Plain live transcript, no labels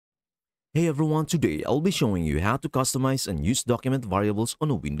Hey everyone, today I'll be showing you how to customize and use document variables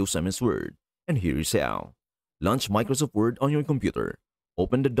on a Windows MS Word. And here is how. Launch Microsoft Word on your computer.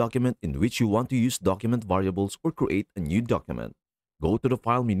 Open the document in which you want to use document variables or create a new document. Go to the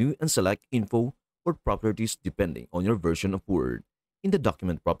File menu and select Info or Properties depending on your version of Word. In the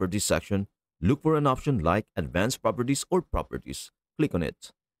Document Properties section, look for an option like Advanced Properties or Properties. Click on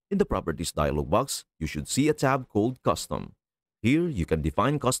it. In the Properties dialog box, you should see a tab called Custom. Here, you can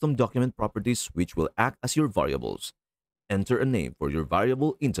define custom document properties which will act as your variables. Enter a name for your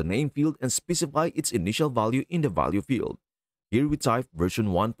variable in the name field and specify its initial value in the value field. Here we type version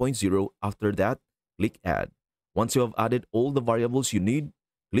 1.0. After that, click Add. Once you have added all the variables you need,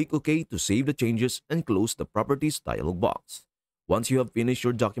 click OK to save the changes and close the Properties dialog box. Once you have finished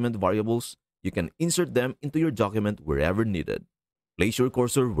your document variables, you can insert them into your document wherever needed. Place your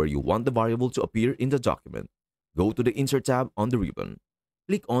cursor where you want the variable to appear in the document. Go to the Insert tab on the ribbon.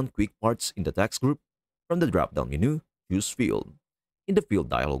 Click on Quick Parts in the text group. From the drop-down menu, choose Field. In the Field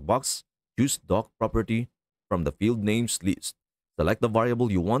dialog box, choose Doc Property from the Field Names list. Select the variable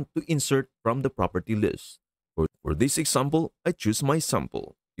you want to insert from the property list. For this example, I choose my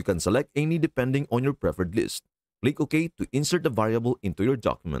sample. You can select any depending on your preferred list. Click OK to insert the variable into your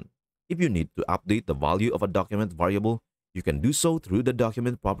document. If you need to update the value of a document variable, you can do so through the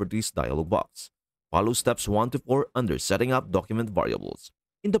Document Properties dialog box. Follow steps 1 to 4 under Setting up Document Variables.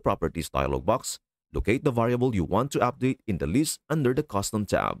 In the Properties dialog box, locate the variable you want to update in the list under the Custom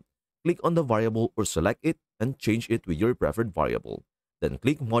tab. Click on the variable or select it and change it with your preferred variable. Then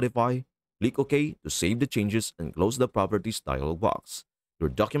click Modify, click OK to save the changes and close the Properties dialog box. Your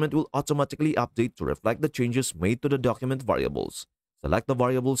document will automatically update to reflect the changes made to the document variables. Select the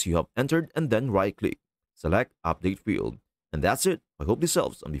variables you have entered and then right-click. Select Update Field. And that's it. I hope this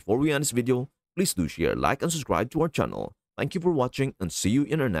helps, and before we end this video, please do share, like, and subscribe to our channel. Thank you for watching and see you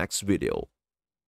in our next video.